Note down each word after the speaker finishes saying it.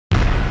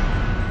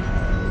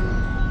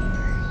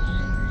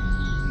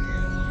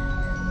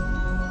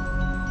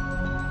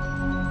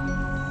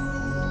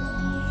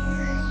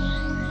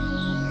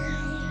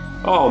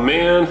Oh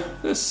man,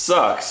 this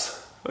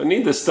sucks. I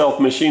need the stealth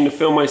machine to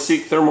film my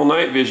Seek Thermal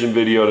Night Vision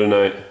video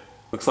tonight.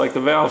 Looks like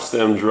the valve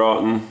stem's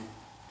rotten.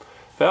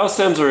 Valve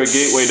stems are a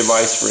gateway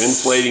device for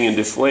inflating and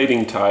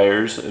deflating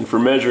tires and for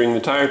measuring the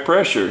tire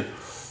pressure.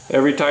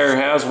 Every tire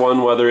has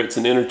one, whether it's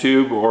an inner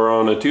tube or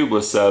on a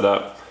tubeless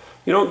setup.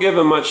 You don't give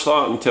them much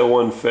thought until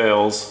one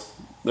fails.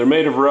 They're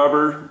made of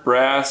rubber,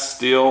 brass,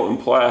 steel, and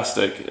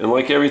plastic, and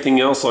like everything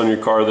else on your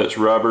car that's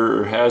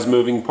rubber or has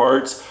moving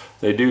parts,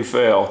 they do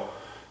fail.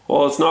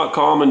 While it's not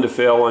common to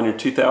fail on your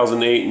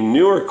 2008 and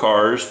newer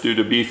cars due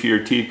to beefier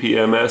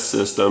TPMS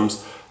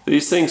systems,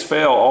 these things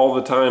fail all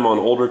the time on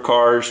older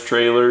cars,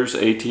 trailers,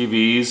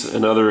 ATVs,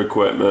 and other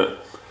equipment.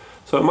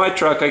 So in my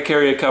truck I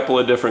carry a couple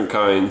of different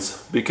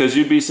kinds, because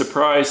you'd be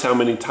surprised how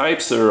many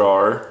types there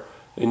are,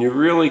 and you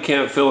really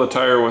can't fill a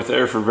tire with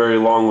air for very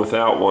long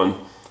without one.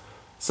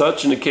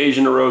 Such an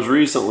occasion arose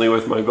recently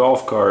with my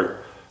golf cart.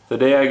 The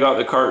day I got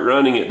the cart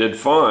running it did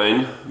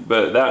fine,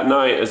 but that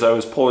night as I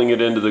was pulling it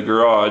into the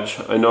garage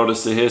I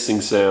noticed a hissing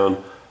sound.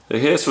 The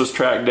hiss was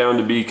tracked down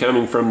to be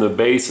coming from the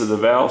base of the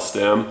valve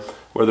stem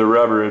where the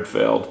rubber had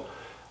failed.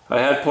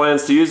 I had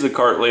plans to use the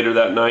cart later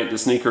that night to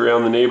sneak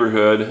around the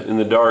neighborhood in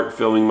the dark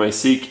filming my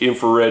Seek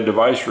infrared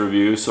device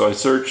review, so I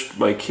searched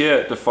my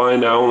kit to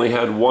find I only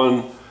had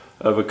one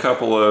of a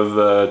couple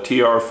of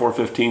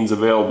TR415s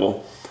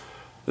available.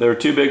 They were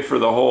too big for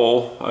the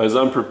hole. I was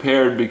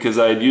unprepared because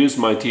I had used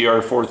my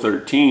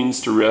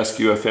TR413s to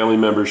rescue a family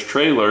member's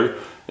trailer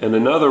and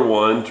another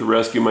one to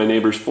rescue my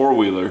neighbor's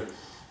four-wheeler.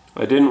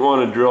 I didn't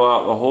want to drill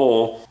out the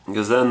hole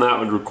because then that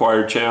would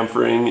require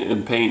chamfering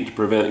and paint to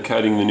prevent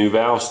cutting the new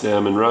valve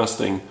stem and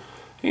rusting.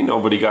 Ain't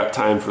nobody got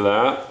time for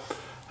that.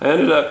 I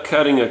ended up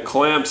cutting a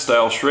clamp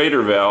style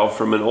Schrader valve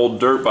from an old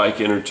dirt bike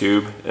inner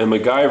tube and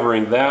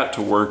MacGyvering that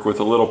to work with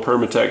a little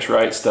Permatex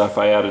Right stuff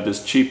I added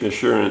as cheap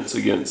assurance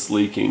against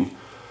leaking.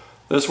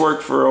 This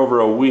worked for over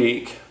a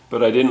week,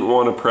 but I didn't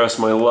want to press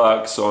my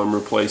luck, so I'm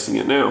replacing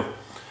it now.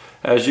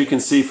 As you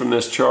can see from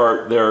this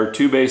chart, there are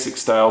two basic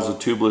styles of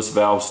tubeless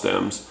valve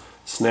stems: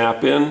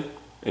 snap-in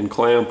and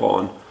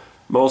clamp-on.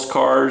 Most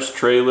cars,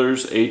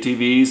 trailers,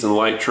 ATVs, and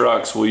light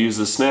trucks will use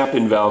the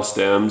snap-in valve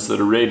stems that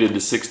are rated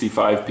to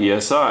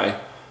 65 psi,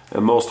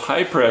 and most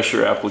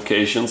high-pressure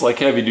applications like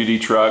heavy-duty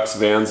trucks,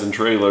 vans, and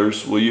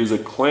trailers will use a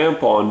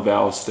clamp-on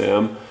valve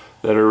stem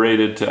that are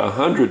rated to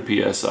 100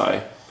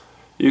 psi.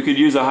 You could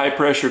use a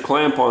high-pressure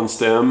clamp-on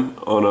stem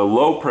on a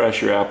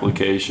low-pressure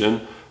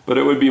application, but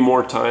it would be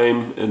more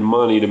time and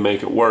money to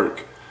make it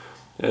work.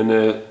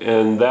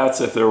 And that's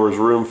if there was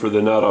room for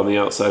the nut on the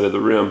outside of the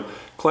rim.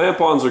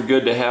 Clamp-ons are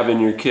good to have in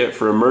your kit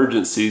for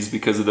emergencies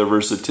because of their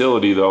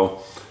versatility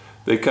though.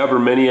 They cover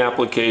many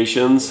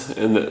applications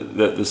and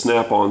that the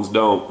snap-ons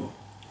don't.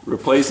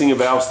 Replacing a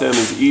valve stem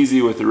is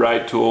easy with the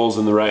right tools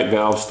and the right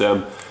valve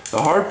stem.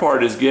 The hard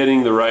part is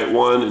getting the right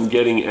one and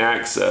getting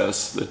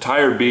access. The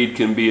tire bead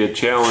can be a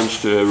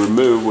challenge to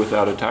remove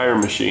without a tire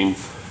machine.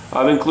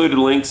 I've included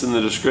links in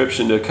the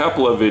description to a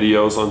couple of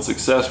videos on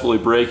successfully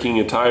breaking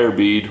a tire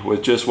bead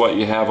with just what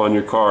you have on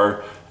your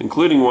car,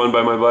 including one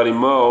by my buddy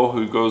Mo,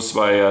 who goes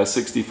by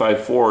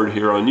 65 Ford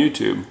here on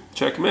YouTube.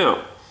 Check him out.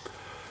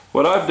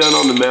 What I've done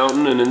on the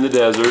mountain and in the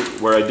desert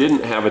where I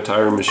didn't have a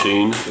tire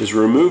machine is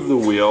remove the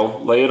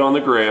wheel, lay it on the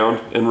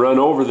ground, and run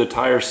over the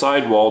tire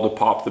sidewall to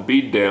pop the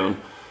bead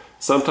down.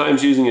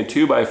 Sometimes using a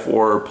 2x4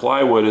 or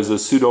plywood as a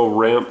pseudo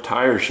ramp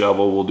tire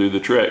shovel will do the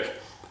trick.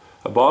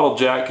 A bottle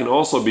jack can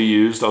also be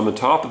used on the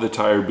top of the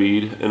tire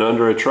bead and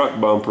under a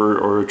truck bumper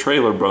or a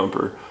trailer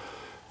bumper.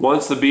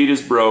 Once the bead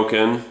is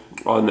broken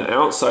on the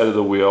outside of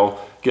the wheel,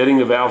 getting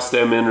the valve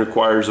stem in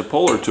requires a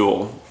puller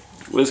tool.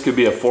 This could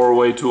be a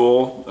 4-way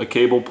tool, a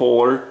cable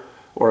puller,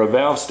 or a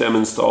valve stem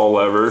install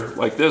lever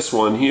like this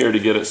one here to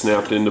get it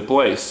snapped into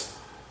place.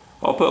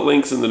 I'll put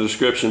links in the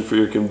description for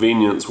your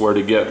convenience where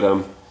to get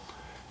them.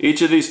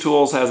 Each of these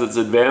tools has its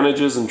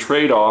advantages and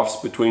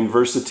trade-offs between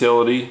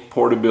versatility,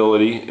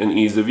 portability, and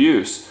ease of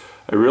use.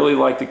 I really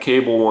like the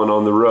cable one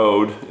on the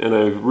road, and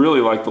I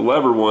really like the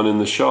lever one in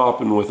the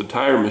shop and with a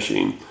tire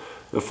machine.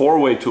 The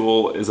 4-way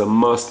tool is a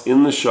must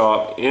in the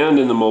shop and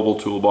in the mobile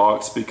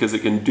toolbox because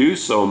it can do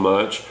so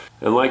much,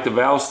 and like the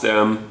valve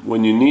stem,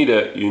 when you need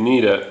it, you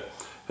need it.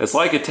 It's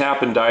like a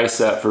tap and die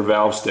set for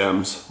valve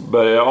stems,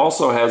 but it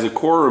also has a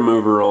core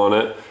remover on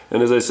it,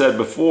 and as I said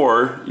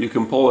before, you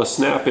can pull a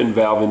snap-in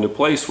valve into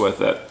place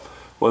with it.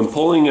 When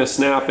pulling a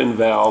snap-in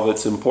valve,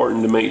 it's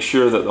important to make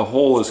sure that the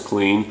hole is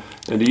clean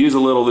and to use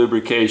a little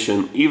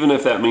lubrication, even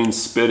if that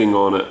means spitting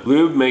on it.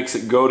 Lube makes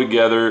it go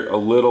together a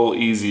little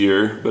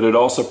easier, but it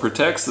also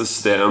protects the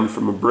stem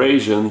from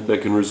abrasion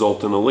that can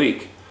result in a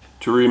leak.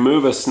 To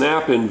remove a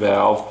snap-in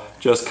valve,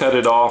 just cut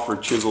it off or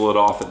chisel it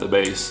off at the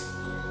base.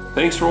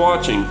 Thanks for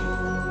watching.